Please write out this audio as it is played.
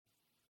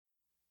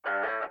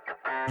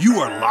You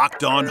are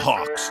Locked On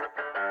Hawks,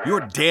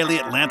 your daily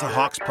Atlanta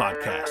Hawks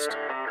podcast.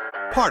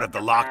 Part of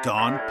the Locked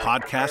On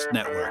Podcast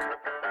Network.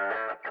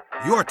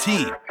 Your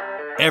team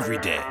every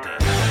day.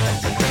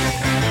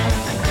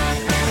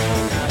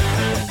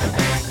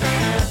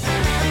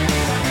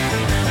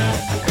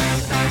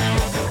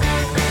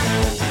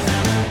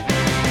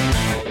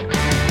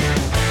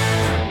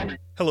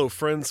 Hello,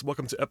 friends.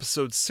 Welcome to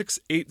episode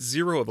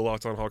 680 of the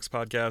Locked On Hawks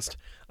podcast.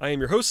 I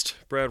am your host,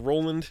 Brad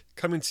Rowland,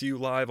 coming to you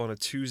live on a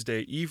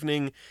Tuesday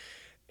evening.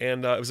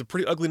 And it was a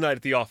pretty ugly night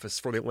at the office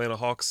for the Atlanta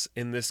Hawks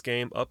in this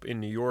game up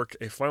in New York.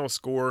 A final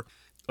score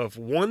of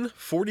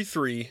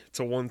 143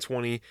 to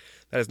 120.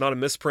 That is not a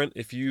misprint.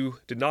 If you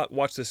did not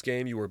watch this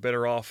game, you were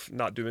better off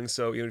not doing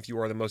so. Even if you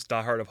are the most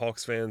diehard of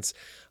Hawks fans,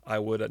 I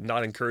would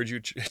not encourage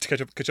you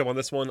to catch up on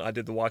this one. I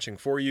did the watching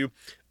for you,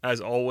 as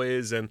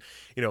always. And,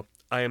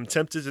 I am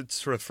tempted to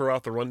sort of throw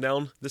out the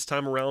rundown this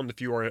time around. If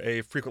you are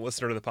a frequent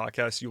listener to the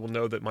podcast, you will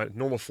know that my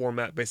normal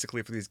format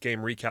basically for these game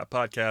recap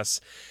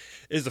podcasts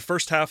is the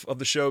first half of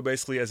the show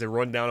basically as a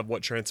rundown of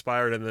what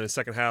transpired, and then the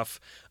second half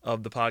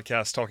of the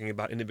podcast talking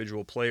about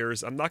individual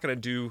players. I'm not going to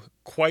do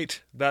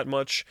quite that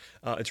much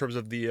in terms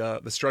of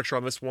the structure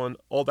on this one.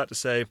 All that to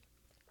say,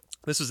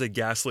 this was a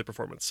ghastly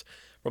performance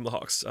from the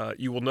Hawks.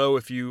 You will know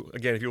if you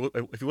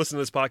listen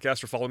to this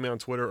podcast or follow me on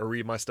Twitter or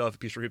read my stuff at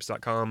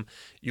PeaceForHoops.com,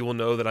 you will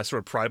know that I sort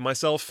of pride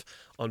myself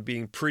on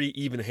being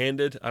pretty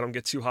even-handed. I don't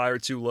get too high or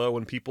too low.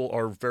 When people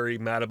are very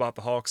mad about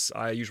the Hawks,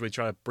 I usually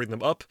try to bring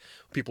them up.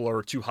 When people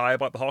are too high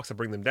about the Hawks, I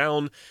bring them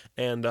down.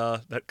 And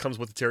that comes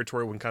with the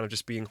territory when kind of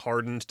just being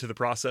hardened to the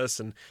process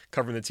and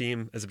covering the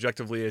team as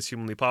objectively as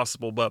humanly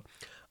possible. But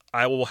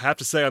I will have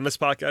to say on this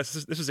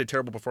podcast, this was a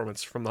terrible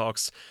performance from the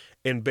Hawks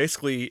in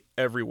basically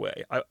every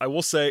way. I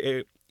will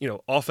say,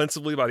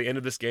 offensively, by the end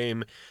of this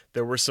game,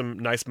 there were some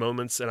nice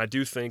moments, and I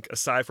do think,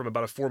 aside from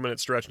about a 4-minute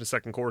stretch in the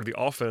second quarter, the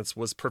offense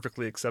was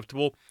perfectly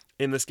acceptable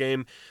in this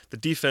game. The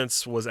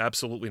defense was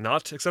absolutely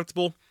not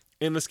acceptable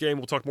in this game.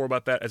 We'll talk more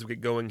about that as we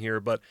get going here,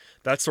 but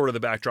that's sort of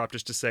the backdrop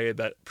just to say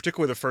that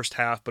particularly the first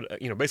half, but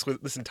basically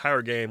this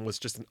entire game was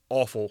just an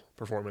awful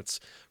performance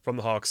from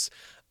the Hawks.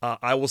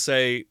 I will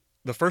say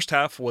the first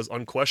half was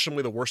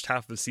unquestionably the worst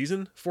half of the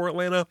season for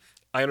Atlanta.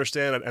 I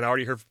understand, and I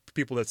already heard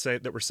people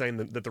that were saying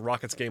that the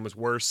Rockets game was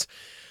worse.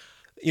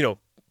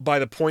 By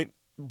the point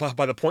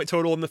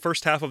total in the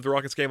first half of the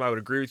Rockets game, I would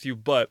agree with you.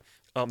 But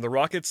the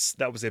Rockets,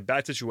 that was a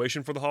bad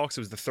situation for the Hawks.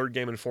 It was the third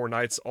game in 4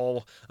 nights,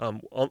 all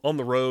on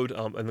the road.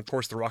 And of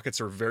course, the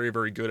Rockets are very,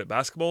 very good at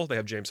basketball. They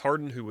have James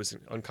Harden, who was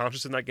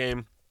unconscious in that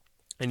game.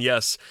 And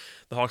yes,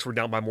 the Hawks were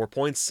down by more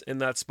points in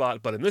that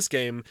spot, but in this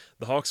game,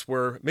 the Hawks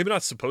were maybe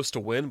not supposed to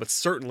win, but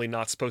certainly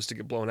not supposed to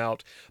get blown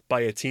out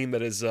by a team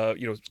that is,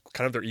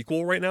 kind of their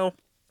equal right now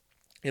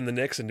in the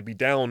Knicks. And to be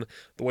down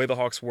the way the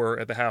Hawks were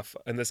at the half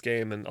in this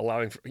game and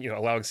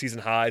allowing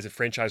season highs and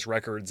franchise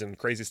records and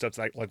crazy stuff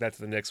like that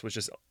to the Knicks was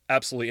just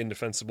absolutely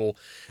indefensible.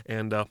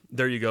 And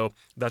there you go.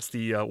 That's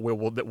the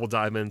we'll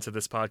dive into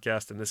this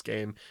podcast in this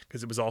game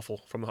because it was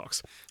awful from the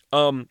Hawks.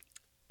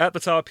 At the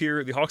top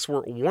here, the Hawks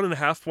were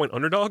 1.5-point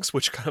underdogs,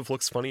 which kind of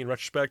looks funny in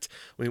retrospect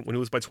when it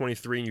was by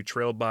 23 and you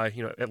trailed by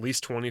at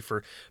least 20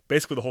 for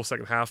basically the whole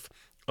second half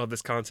of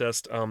this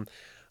contest.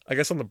 I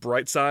guess on the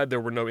bright side, there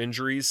were no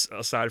injuries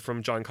aside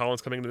from John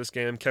Collins coming into this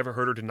game. Kevin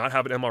Huerter did not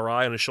have an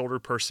MRI on his shoulder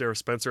per Sarah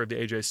Spencer of the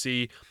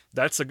AJC.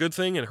 That's a good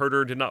thing, and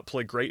Huerter did not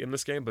play great in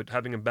this game, but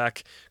having him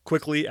back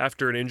quickly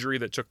after an injury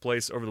that took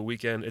place over the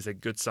weekend is a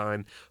good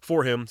sign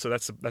for him. So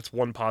that's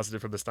one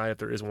positive from this night if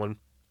there is one.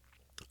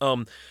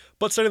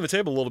 But setting the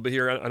table a little bit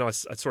here, I know I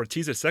sort of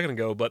teased it a second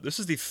ago, but this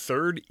is the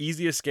third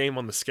easiest game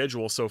on the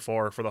schedule so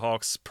far for the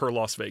Hawks per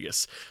Las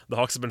Vegas. The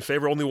Hawks have been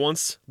favored only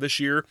once this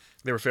year.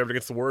 They were favored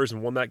against the Warriors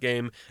and won that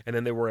game, and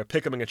then they were a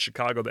pick-em against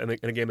Chicago in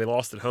a game they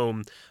lost at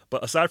home.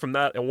 But aside from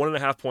that, a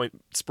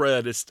 1.5-point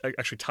spread is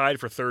actually tied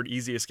for third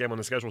easiest game on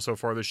the schedule so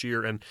far this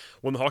year, and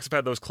when the Hawks have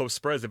had those close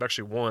spreads, they've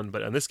actually won,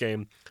 but in this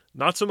game,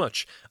 not so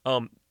much.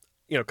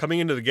 Coming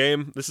into the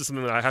game, this is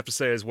something that I have to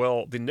say as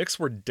well, the Knicks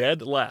were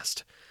dead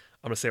last.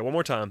 I'm going to say it one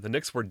more time. The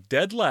Knicks were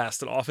dead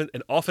last in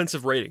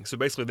offensive rating. So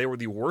basically, they were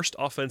the worst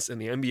offense in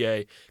the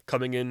NBA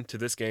coming into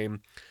this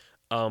game.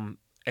 And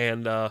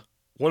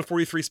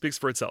 143 speaks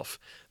for itself.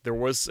 There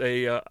was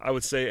I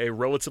would say, a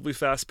relatively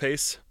fast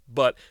pace,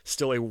 but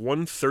still a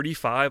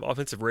 135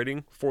 offensive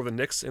rating for the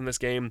Knicks in this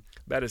game.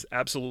 That is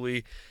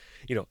absolutely,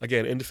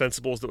 again,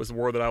 indefensible was the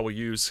word that I will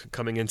use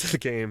coming into the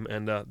game.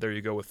 And there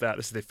you go with that.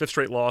 This is the 5th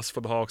straight loss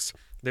for the Hawks.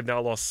 They've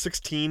now lost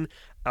 16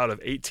 out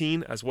of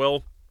 18 as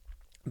well.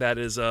 That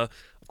is, of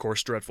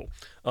course, dreadful.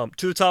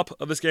 To the top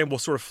of this game, we'll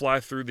sort of fly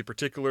through the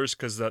particulars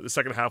because the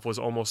second half was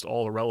almost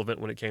all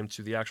irrelevant when it came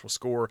to the actual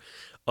score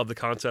of the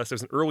contest. There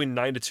was an early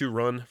 9-2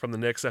 run from the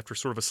Knicks after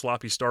sort of a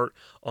sloppy start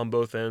on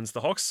both ends. The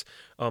Hawks,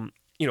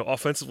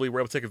 offensively, we're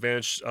able to take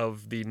advantage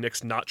of the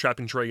Knicks not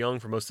trapping Trae Young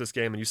for most of this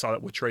game, and you saw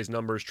that with Trae's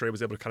numbers. Trae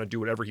was able to kind of do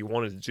whatever he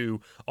wanted to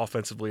do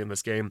offensively in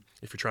this game.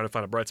 If you're trying to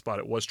find a bright spot,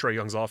 it was Trae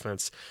Young's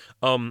offense.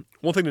 One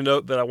thing to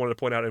note that I wanted to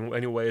point out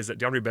anyway is that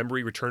DeAndre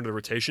Bembry returned to the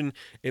rotation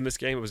in this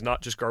game. It was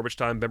not just garbage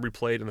time. Bembry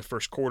played in the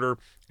first quarter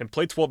and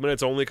played 12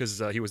 minutes only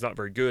because he was not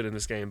very good in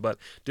this game, but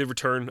did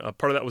return.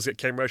 Part of that was that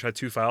Cam Reddish had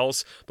 2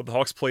 fouls, but the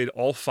Hawks played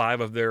all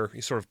 5 of their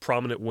sort of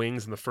prominent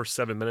wings in the first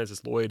 7 minutes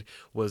as Lloyd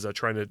was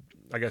trying to,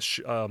 I guess,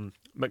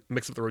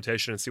 mix up the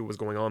rotation and see what was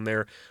going on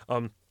there.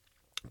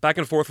 Back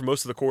and forth for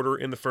most of the quarter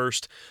in the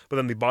first, but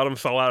then the bottom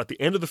fell out at the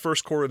end of the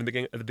first quarter. At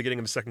the beginning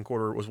of the second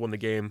quarter was when the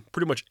game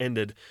pretty much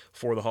ended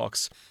for the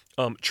Hawks.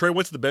 Trae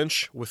went to the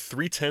bench with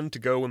 3:10 to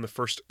go in the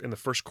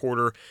first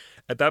quarter.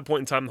 At that point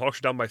in time, the Hawks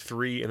were down by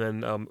 3, and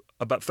then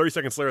about 30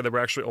 seconds later, they were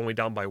actually only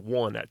down by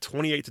 1 at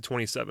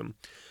 28-27.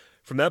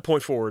 From that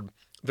point forward,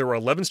 there were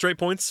 11 straight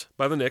points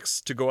by the Knicks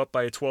to go up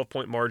by a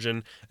 12-point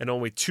margin, and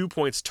only 2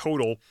 points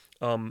total.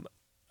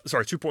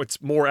 2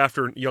 points more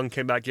after Young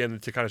came back in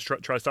to kind of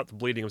try to stop the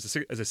bleeding. It was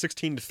a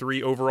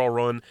 16-3 overall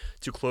run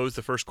to close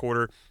the first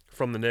quarter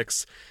from the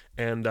Knicks,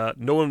 and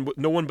no one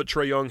but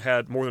Trae Young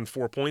had more than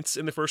 4 points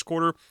in the first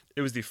quarter.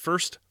 It was the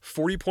first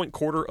 40-point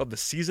quarter of the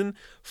season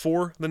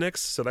for the Knicks,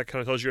 so that kind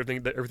of tells you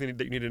everything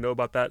that you need to know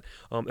about that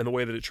and the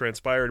way that it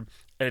transpired.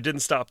 And it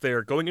didn't stop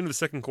there. Going into the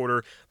second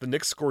quarter, the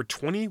Knicks scored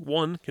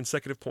 21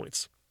 consecutive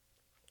points.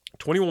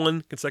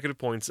 21 consecutive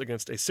points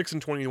against a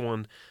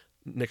 6-21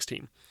 Knicks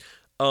team.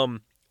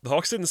 The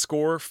Hawks didn't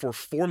score for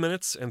 4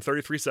 minutes and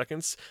 33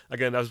 seconds.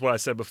 Again, that was what I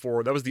said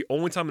before. That was the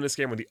only time in this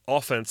game where the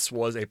offense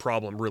was a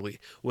problem, really,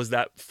 was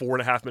that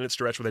 4.5-minute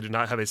stretch where they did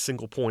not have a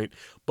single point.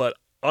 But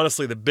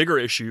honestly, the bigger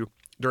issue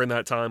during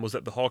that time was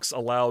that the Hawks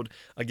allowed,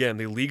 again,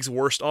 the league's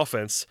worst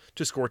offense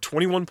to score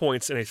 21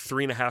 points in a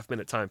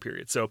 3.5-minute time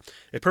period. So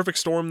a perfect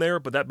storm there,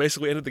 but that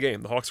basically ended the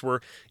game. The Hawks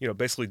were,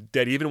 basically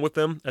dead even with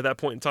them at that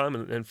point in time.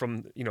 And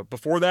from,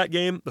 before that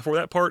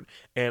part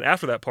and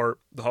after that part,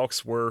 the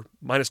Hawks were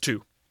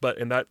 -2. But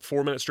in that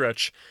 4-minute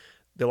stretch,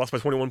 they lost by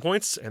 21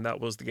 points, and that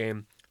was the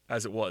game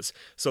as it was.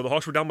 So the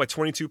Hawks were down by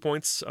 22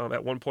 points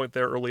at one point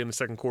there early in the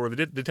second quarter.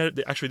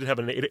 They actually did have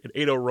an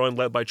 8-0 run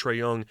led by Trae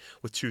Young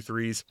with 2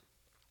 threes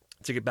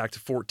to get back to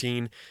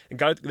 14,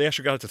 and they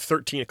actually got it to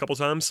 13 a couple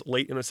times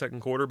late in the second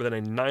quarter, but then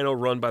a 9-0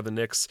 run by the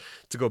Knicks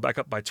to go back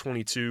up by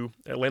 22.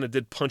 Atlanta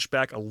did punch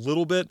back a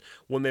little bit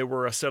when they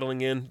were settling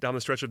in down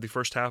the stretch of the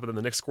first half, but then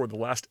the Knicks scored the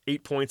last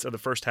 8 points of the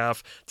first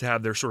half to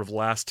have their sort of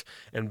last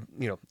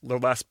their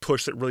last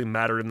push that really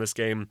mattered in this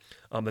game.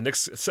 The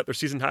Knicks set their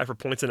season high for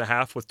points and a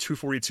half with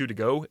 2:42 to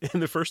go in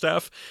the first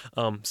half.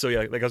 So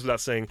yeah, that goes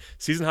without saying.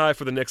 Season high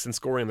for the Knicks in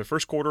scoring in the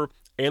first quarter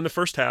and the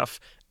first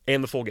half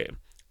and the full game.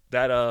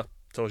 That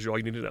tells you all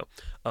you need to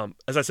know.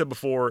 As I said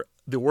before,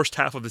 the worst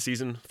half of the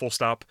season, full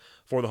stop,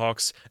 for the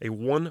Hawks. A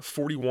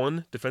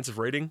 141 defensive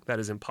rating. That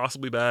is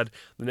impossibly bad.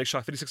 The Knicks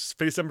shot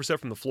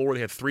 57% from the floor. They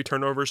had 3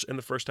 turnovers in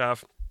the first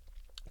half.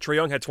 Trae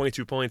Young had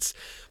 22 points,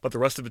 but the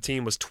rest of the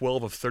team was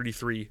 12 of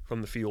 33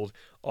 from the field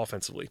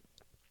offensively.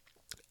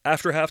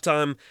 After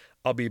halftime,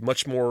 I'll be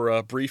much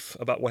more brief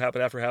about what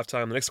happened after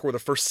halftime. The Knicks scored the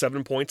first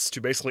 7 points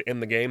to basically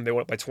end the game. They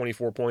went up by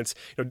 24 points.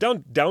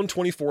 Down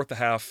 24 at the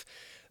half.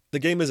 The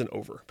game isn't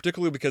over,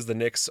 particularly because the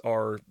Knicks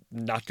are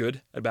not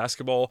good at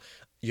basketball.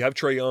 You have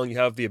Trae Young, you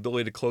have the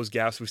ability to close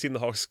gaps. We've seen the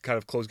Hawks kind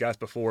of close gaps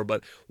before,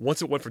 but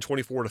once it went from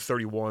 24 to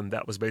 31,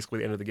 that was basically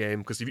the end of the game.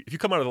 Because if you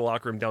come out of the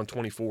locker room down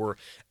 24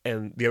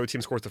 and the other team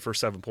scores the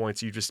first 7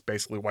 points, you just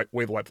basically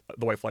wave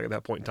the white flag at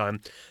that point in time.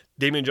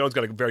 Damian Jones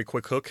got a very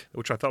quick hook,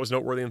 which I thought was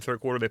noteworthy in the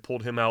third quarter. They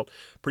pulled him out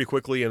pretty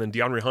quickly, and then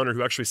DeAndre Hunter,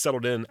 who actually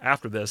settled in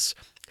after this,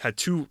 had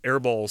 2 air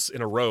balls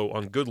in a row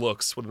on good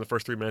looks within the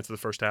first 3 minutes of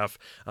the first half.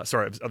 Of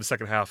the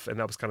second half, and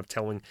that was kind of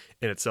telling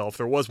in itself.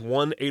 There was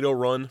one 8-0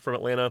 run from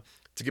Atlanta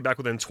to get back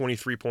within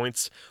 23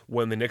 points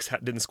when the Knicks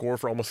didn't score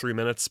for almost 3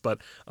 minutes,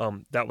 but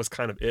that was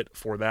kind of it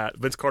for that.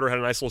 Vince Carter had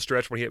a nice little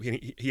stretch when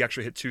he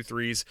actually hit 2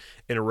 threes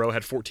in a row,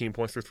 had 14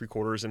 points through 3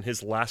 quarters, and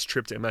his last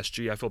trip to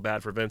MSG, I feel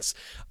bad for Vince.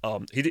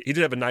 He did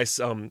have a nice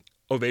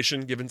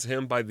ovation given to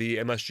him by the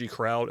MSG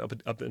crowd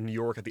up in New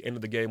York at the end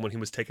of the game when he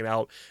was taken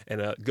out,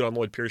 and good on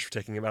Lloyd Pierce for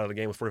taking him out of the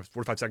game with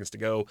 45 seconds to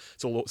go,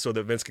 so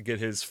that Vince could get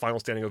his final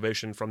standing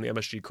ovation from the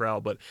MSG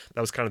crowd. But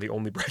that was kind of the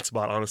only bright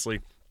spot,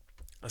 honestly,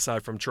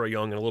 aside from Trae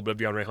Young and a little bit of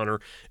DeAndre Hunter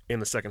in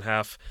the second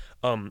half.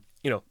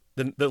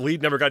 The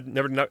lead never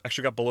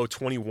actually got below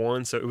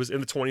 21, so it was in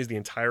the 20s the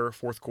entire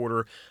fourth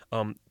quarter.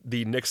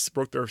 The Knicks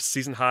broke their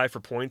season high for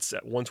points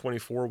at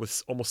 124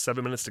 with almost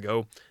 7 minutes to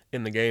go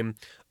in the game.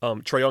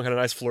 Trae Young had a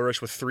nice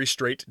flourish with 3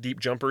 straight deep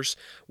jumpers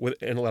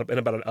in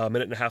about a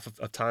minute and a half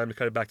of time to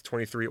cut it back to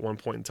 23 at one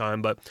point in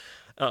time. But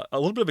a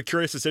little bit of a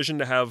curious decision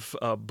to have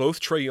both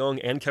Trae Young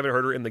and Kevin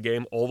Huerter in the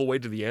game all the way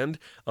to the end.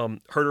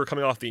 Huerter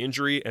coming off the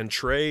injury, and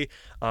Trae,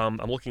 I'm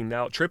looking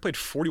now, Trae played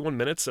 41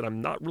 minutes, and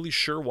I'm not really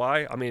sure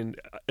why. I mean,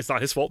 it's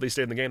not his fault they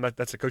stayed in the game.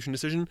 That's a coaching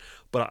decision,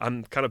 but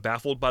I'm kind of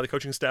baffled by the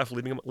coaching staff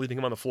leaving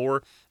him on the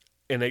floor.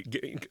 And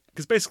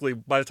because basically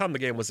by the time the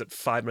game was at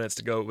 5 minutes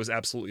to go, it was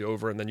absolutely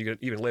over. And then you get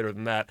even later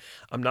than that.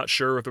 I'm not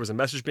sure if there was a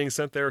message being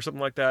sent there or something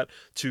like that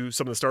to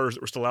some of the starters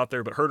that were still out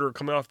there. But Huerter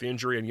coming off the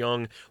injury and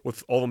Young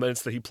with all the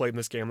minutes that he played in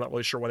this game, I'm not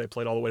really sure why they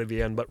played all the way to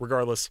the end. But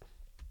regardless,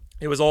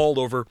 it was all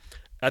over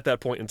at that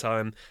point in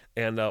time.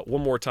 And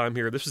one more time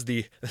here, this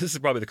is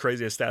probably the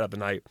craziest stat of the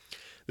night.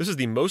 This is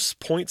the most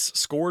points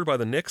scored by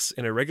the Knicks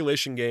in a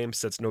regulation game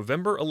since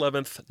November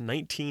 11th,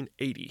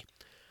 1980.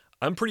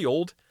 I'm pretty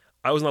old.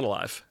 I was not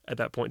alive at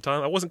that point in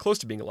time. I wasn't close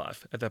to being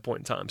alive at that point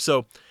in time.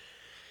 So,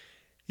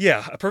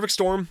 yeah, a perfect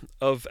storm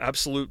of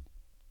absolute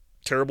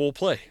terrible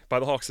play by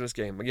the Hawks in this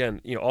game.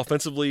 Again,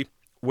 offensively,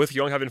 with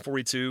Young having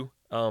 42,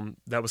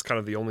 that was kind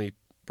of the only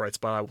bright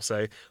spot, I will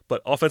say.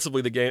 But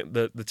offensively,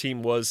 the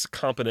team was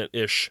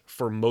competent-ish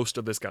for most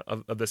of this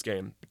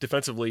game.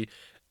 Defensively,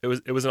 it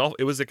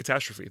was a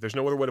catastrophe. There's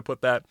no other way to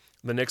put that.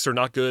 The Knicks are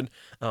not good.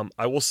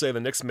 I will say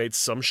the Knicks made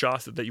some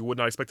shots that you would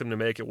not expect them to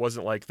make. It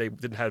wasn't like they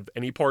didn't have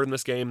any part in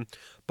this game,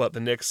 but the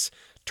Knicks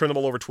turned the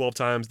ball over 12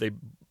 times. They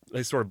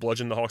sort of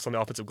bludgeoned the Hawks on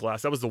the offensive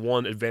glass. That was the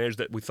one advantage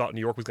that we thought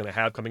New York was going to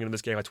have coming into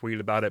this game. I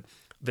tweeted about it.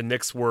 The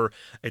Knicks were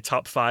a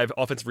top 5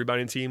 offensive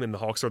rebounding team, and the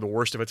Hawks are the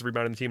worst defensive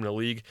rebounding team in the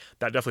league.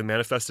 That definitely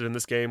manifested in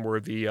this game where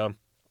the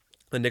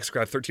Knicks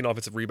grabbed 13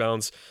 offensive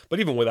rebounds, but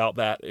even without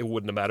that, it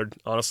wouldn't have mattered,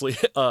 honestly.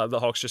 The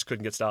Hawks just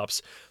couldn't get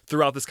stops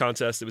throughout this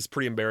contest. It was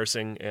pretty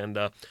embarrassing, and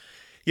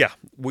yeah,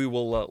 we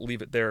will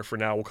leave it there for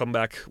now. We'll come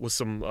back with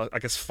some,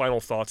 final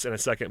thoughts in a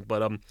second,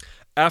 but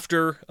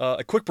after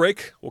a quick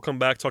break, we'll come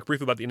back, talk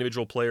briefly about the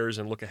individual players,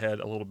 and look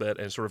ahead a little bit,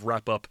 and sort of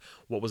wrap up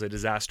what was a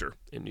disaster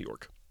in New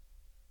York.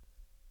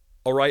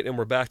 All right, and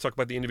we're back to talk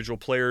about the individual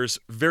players.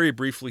 Very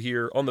briefly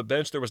here, on the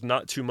bench, there was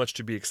not too much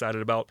to be excited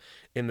about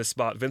in this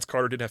spot. Vince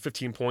Carter did have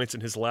 15 points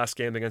in his last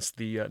game against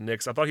the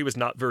Knicks. I thought he was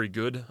not very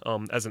good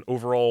as an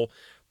overall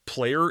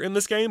player in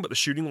this game, but the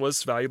shooting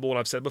was valuable, and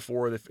I've said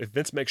before, if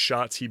Vince makes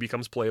shots, he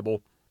becomes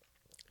playable,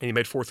 and he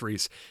made 4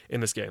 threes in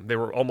this game. They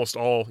were almost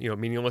all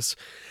meaningless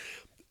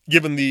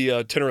given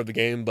the tenor of the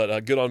game,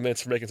 but good on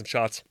Vince for making some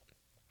shots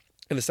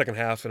in the second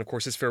half, and of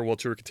course his farewell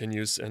tour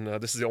continues, and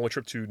this is the only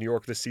trip to New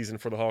York this season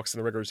for the Hawks in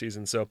the regular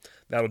season, so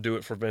that'll do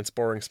it for Vince,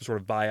 barring some sort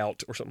of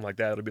buyout or something like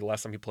that. It'll be the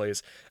last time he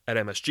plays at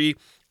MSG.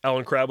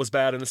 Allen Crabbe was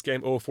bad in this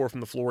game, 0-4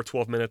 from the floor,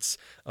 12 minutes,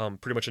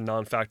 pretty much a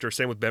non-factor.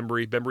 Same with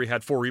Bembry. Bembry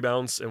had 4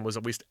 rebounds and was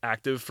at least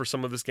active for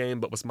some of this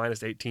game, but was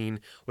minus 18,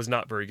 was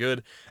not very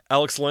good.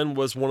 Alex Len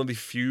was one of the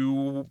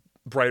few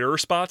brighter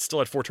spots, still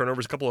had 4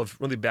 turnovers, a couple of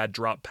really bad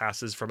drop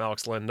passes from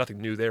Alex Len. Nothing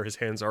new there. His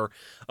hands are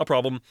a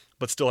problem,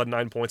 but still had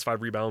 9 points,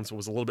 5 rebounds,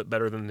 was a little bit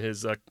better than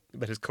his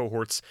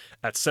cohorts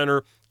at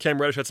center. Cam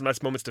Reddish had some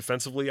nice moments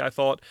defensively, I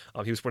thought.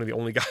 He was one of the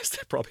only guys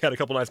that probably had a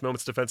couple nice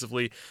moments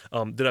defensively.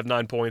 Did have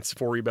 9 points,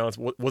 4 rebounds,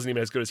 wasn't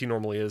even as good as he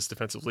normally is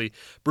defensively.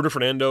 Bruno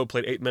Fernando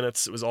played 8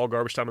 minutes. It was all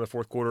garbage time in the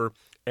fourth quarter,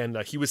 and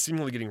he was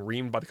seemingly getting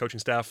reamed by the coaching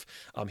staff.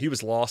 He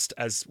was lost,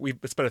 it's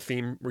been a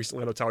theme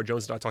recently. I know Tyler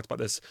Jones and I talked about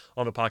this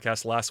on the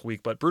podcast last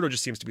week, but Bruno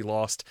just seems to be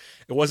lost.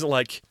 It wasn't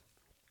like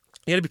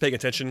he had to be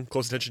paying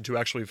close attention to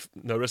actually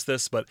notice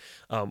this, but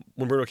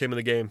when Bruno came in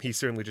the game, he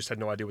certainly just had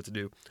no idea what to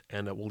do,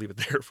 and we'll leave it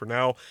there for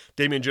now.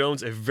 Damian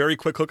Jones, a very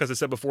quick hook, as I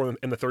said before,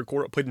 in the third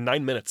quarter, played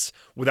 9 minutes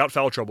without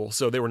foul trouble,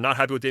 so they were not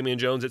happy with Damian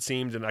Jones, it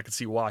seemed, and I could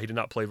see why. He did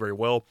not play very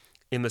well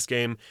in this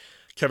game.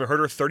 Kevin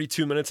Huerter,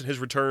 32 minutes in his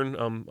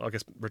return,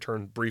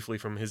 return briefly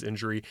from his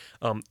injury.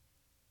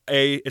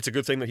 It's a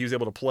good thing that he was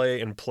able to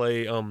play,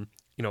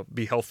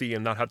 be healthy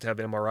and not have to have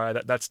an MRI.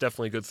 That's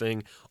definitely a good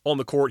thing. On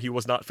the court, he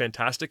was not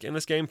fantastic in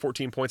this game.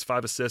 14 points,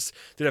 5 assists.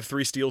 Did have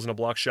 3 steals and a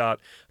block shot.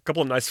 A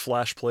couple of nice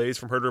flash plays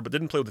from Huerter, but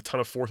didn't play with a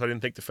ton of force, I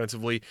didn't think,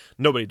 defensively.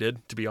 Nobody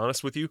did, to be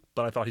honest with you,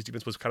 but I thought his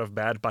defense was kind of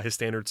bad by his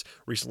standards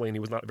recently, and he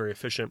was not very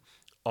efficient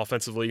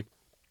offensively.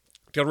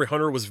 DeAndre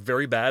Hunter was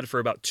very bad for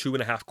about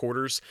 2.5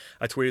 quarters.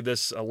 I tweeted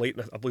this late,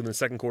 I believe in the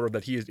second quarter,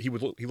 that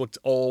he looked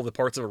all the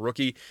parts of a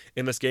rookie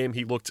in this game.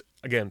 He looked,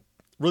 again,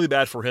 really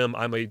bad for him.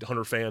 I'm a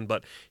Hunter fan,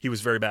 but he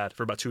was very bad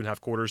for about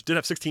 2.5 quarters. Did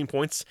have 16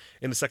 points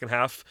in the second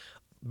half.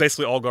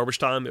 Basically all garbage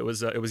time. It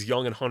was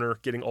Young and Hunter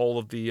getting all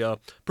of the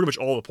pretty much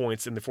all the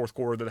points in the fourth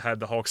quarter that had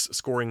the Hawks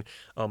scoring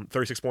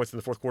 36 points in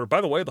the fourth quarter.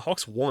 By the way, the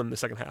Hawks won the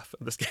second half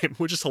of this game,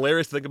 which is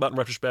hilarious to think about in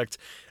retrospect.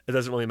 It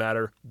doesn't really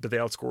matter, but they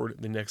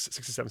outscored the Knicks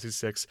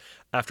 67-66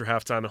 after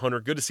halftime. And Hunter,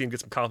 good to see him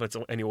get some confidence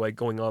anyway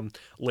going on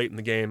late in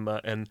the game.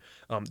 And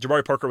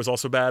Jabari Parker was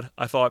also bad,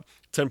 I thought.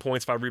 10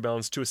 points, 5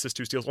 rebounds, 2 assists,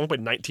 2 steals. Only played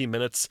 19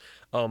 minutes.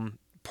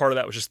 Part of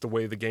that was just the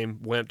way the game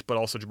went, but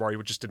also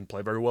Jabari just didn't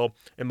play very well,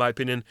 in my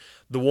opinion.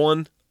 The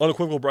one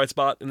unequivocal bright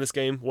spot in this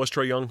game was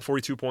Trae Young,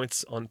 42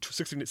 points on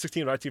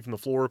 16 of 19 from the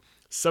floor,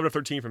 7 of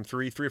 13 from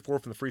 3, 3 of 4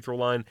 from the free throw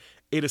line,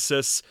 8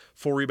 assists,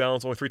 4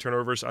 rebounds, only 3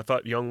 turnovers. I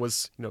thought Young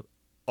was,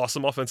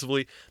 awesome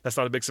offensively. That's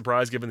not a big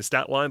surprise given the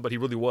stat line, but he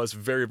really was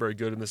very, very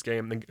good in this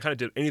game and kind of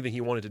did anything he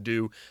wanted to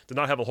do. Did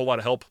not have a whole lot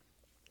of help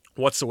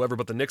whatsoever,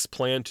 but the Knicks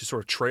plan to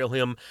sort of trail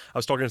him. I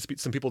was talking to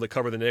some people that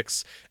cover the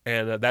Knicks,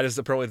 and that is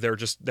apparently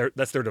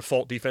that's their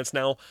default defense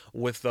now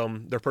with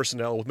their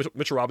personnel. With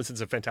Mitchell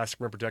Robinson's a fantastic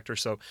rim protector,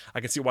 so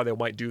I can see why they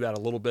might do that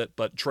a little bit.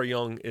 But Trae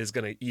Young is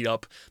going to eat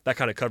up that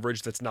kind of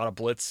coverage. That's not a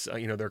blitz.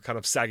 They're kind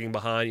of sagging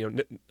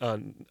behind.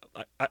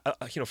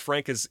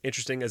 Frank is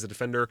interesting as a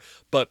defender,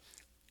 but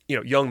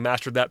Young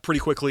mastered that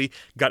pretty quickly,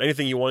 got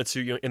anything you wanted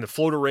to. In the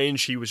floater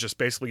range, he was just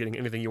basically getting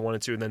anything you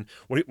wanted to. And then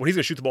when he's going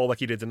to shoot the ball like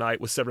he did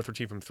tonight with 7 of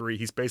 13 from 3,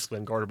 he's basically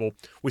unguardable.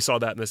 We saw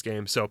that in this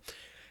game. So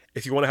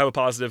if you want to have a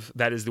positive,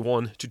 that is the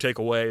one to take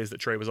away, is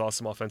that Trae was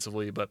awesome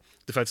offensively, but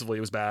defensively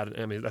it was bad.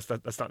 I mean,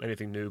 that's not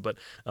anything new, but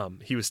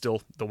he was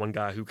still the one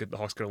guy who the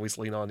Hawks could at least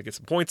lean on to get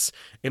some points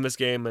in this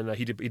game, and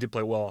he did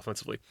play well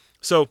offensively.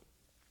 So,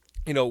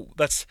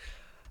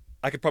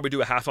 I could probably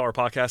do a half-hour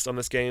podcast on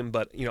this game,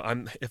 but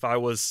if I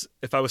was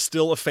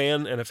still a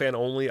fan and a fan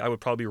only, I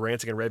would probably be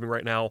ranting and raving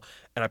right now.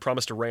 And I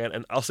promise to rant.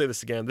 And I'll say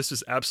this again: this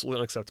is absolutely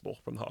unacceptable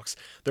from the Hawks.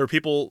 There are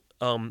people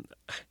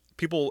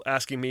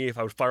asking me if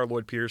I would fire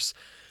Lloyd Pierce.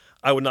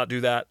 I would not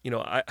do that.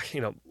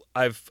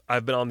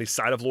 I've been on the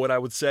side of Lloyd, I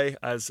would say,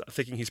 as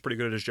thinking he's pretty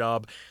good at his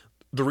job.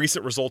 The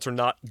recent results are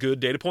not good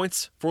data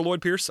points for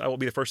Lloyd Pierce. I will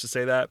be the first to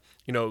say that.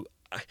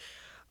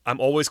 I'm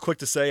always quick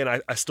to say, and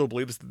I still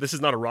believe this is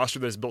not a roster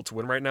that is built to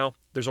win right now.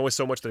 There's only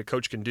so much that a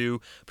coach can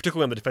do,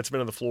 particularly on the defensive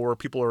end of the floor.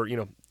 People are,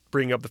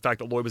 bringing up the fact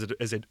that Lloyd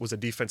was a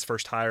defense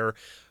first hire.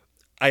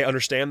 I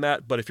understand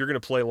that, but if you're going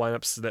to play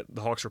lineups that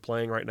the Hawks are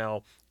playing right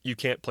now, you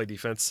can't play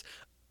defense.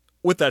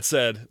 With that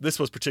said, this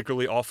was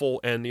particularly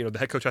awful, and the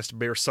head coach has to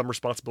bear some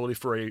responsibility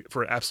for an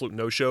absolute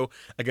no-show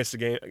against a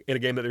game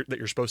that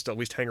you're supposed to at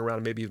least hang around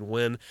and maybe even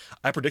win.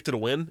 I predicted a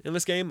win in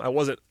this game. I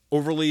wasn't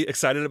overly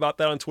excited about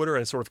that on Twitter,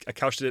 and I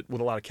couched it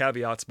with a lot of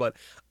caveats, but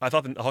I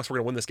thought the Hawks were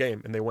going to win this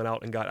game, and they went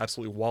out and got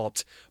absolutely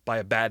walloped by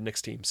a bad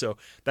Knicks team. So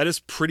that is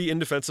pretty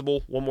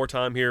indefensible. One more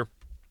time here.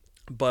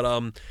 But,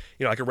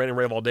 I could rant and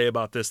rave all day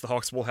about this. The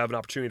Hawks will have an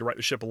opportunity to right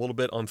the ship a little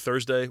bit on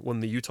Thursday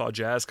when the Utah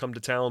Jazz come to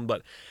town,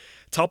 but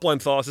top line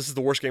thoughts, this is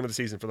the worst game of the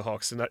season for the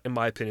Hawks, in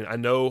my opinion. I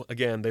know,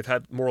 again, they've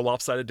had more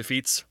lopsided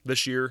defeats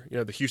this year.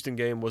 The Houston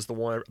game was the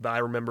one that I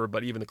remember,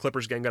 but even the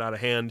Clippers game got out of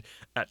hand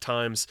at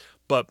times.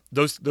 But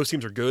those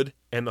teams are good,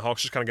 and the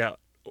Hawks just kind of got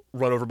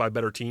run over by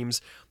better teams.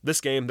 This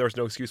game, there's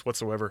no excuse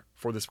whatsoever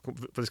for this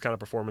kind of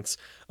performance.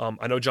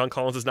 I know John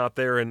Collins is not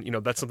there, and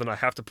that's something I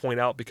have to point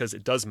out because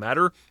it does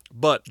matter.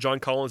 But John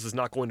Collins is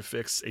not going to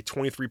fix a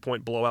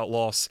 23-point blowout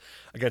loss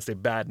against a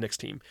bad Knicks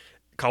team.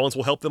 Collins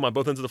will help them on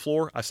both ends of the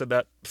floor. I've said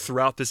that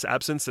throughout this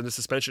absence and this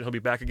suspension. He'll be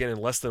back again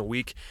in less than a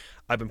week.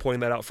 I've been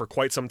pointing that out for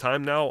quite some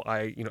time now.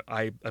 I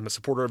am a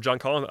supporter of John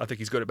Collins. I think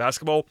he's good at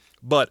basketball,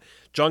 but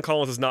John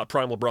Collins is not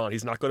prime LeBron.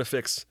 He's not going to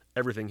fix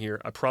everything here.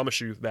 I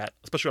promise you that,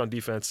 especially on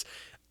defense.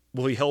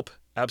 Will he help?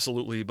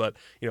 Absolutely. But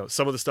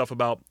some of the stuff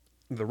about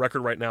the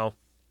record right now,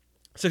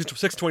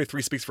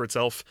 6-23 speaks for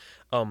itself.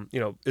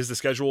 Is the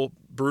schedule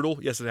brutal?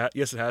 Yes,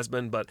 it has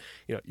been. But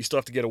you still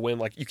have to get a win.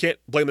 Like, you can't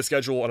blame the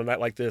schedule on a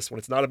night like this when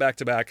it's not a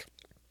back-to-back,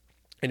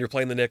 and you're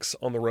playing the Knicks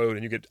on the road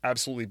and you get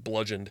absolutely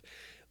bludgeoned.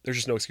 There's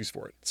just no excuse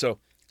for it. So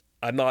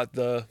I'm not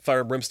the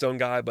fire and brimstone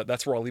guy, but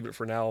that's where I'll leave it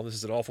for now. This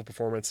is an awful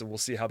performance, and we'll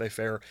see how they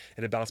fare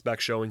in a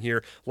bounce-back showing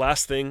here.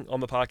 Last thing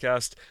on the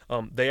podcast,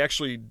 they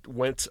actually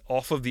went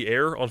off of the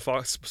air on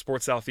Fox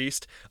Sports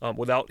Southeast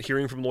without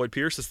hearing from Lloyd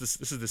Pierce. This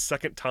is the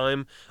second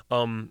time.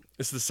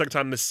 This is the second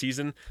time this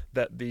season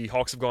that the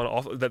Hawks have gone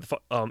off. That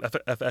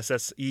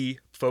FSSE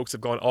folks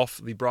have gone off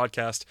the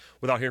broadcast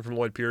without hearing from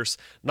Lloyd Pierce.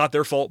 Not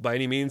their fault by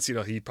any means.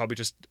 He probably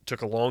just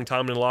took a long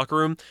time in the locker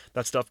room.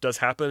 That stuff does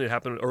happen. It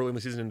happened early in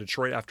the season in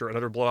Detroit after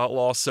another blowout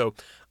loss. So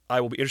I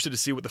will be interested to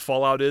see what the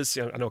fallout is.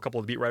 I know a couple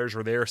of the beat writers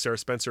were there. Sarah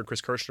Spencer and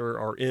Chris Kirchner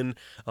are in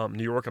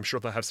New York. I'm sure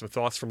they'll have some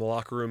thoughts from the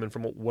locker room and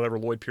from whatever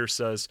Lloyd Pierce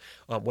says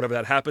whenever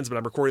that happens. But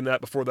I'm recording that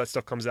before that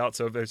stuff comes out.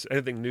 So if there's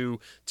anything new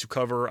to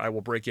cover, I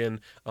will break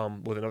in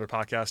with another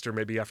podcaster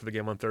maybe after the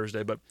game on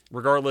Thursday. But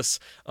regardless,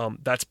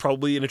 that's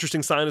probably an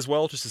interesting sign as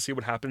well, just to see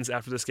what happens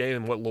after this game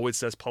and what Lloyd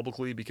says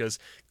publicly, because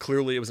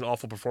clearly it was an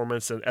awful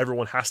performance and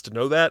everyone has to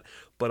know that.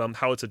 But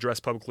how it's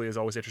addressed publicly is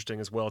always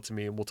interesting as well to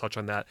me, and we'll touch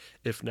on that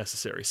if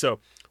necessary. So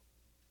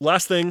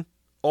last thing,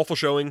 awful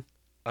showing.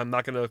 I'm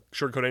not going to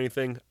sugarcoat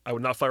anything. I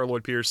would not fire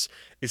Lloyd Pierce.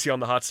 Is he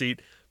on the hot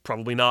seat?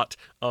 Probably not.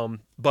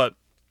 But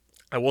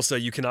I will say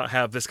you cannot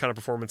have this kind of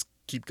performance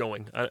keep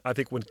going. I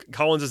think when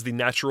Collins is the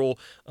natural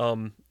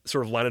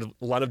sort of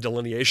line of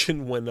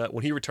delineation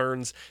when he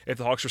returns, if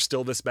the Hawks are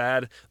still this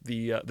bad,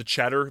 the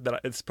chatter that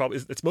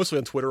it's mostly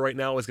on Twitter right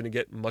now is going to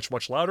get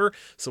much louder.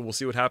 So we'll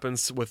see what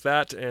happens with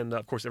that. And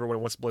of course, everyone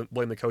wants to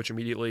blame the coach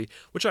immediately,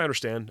 which I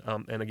understand.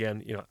 And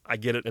again, I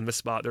get it in this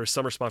spot. There's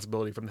some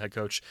responsibility from the head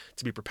coach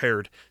to be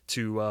prepared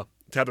to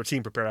have their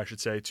team prepared, I should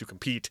say, to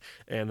compete.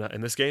 And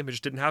in this game, it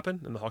just didn't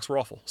happen, and the Hawks were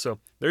awful. So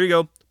there you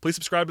go. Please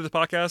subscribe to the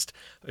podcast.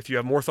 If you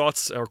have more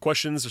thoughts or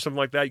questions or something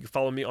like that, you can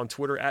follow me on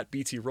Twitter at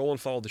BTRoll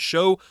and follow the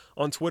show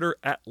on Twitter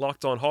at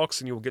LockedOnHawks,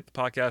 and you will get the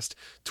podcast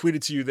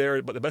tweeted to you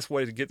there. But the best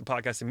way to get the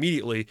podcast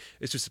immediately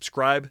is to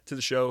subscribe to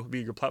the show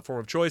via your platform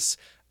of choice.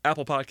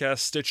 Apple Podcasts,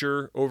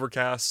 Stitcher,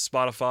 Overcast,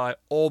 Spotify,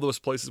 all those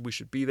places we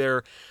should be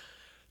there.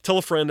 Tell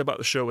a friend about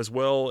the show as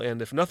well,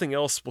 and if nothing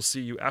else, we'll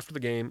see you after the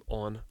game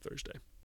on Thursday.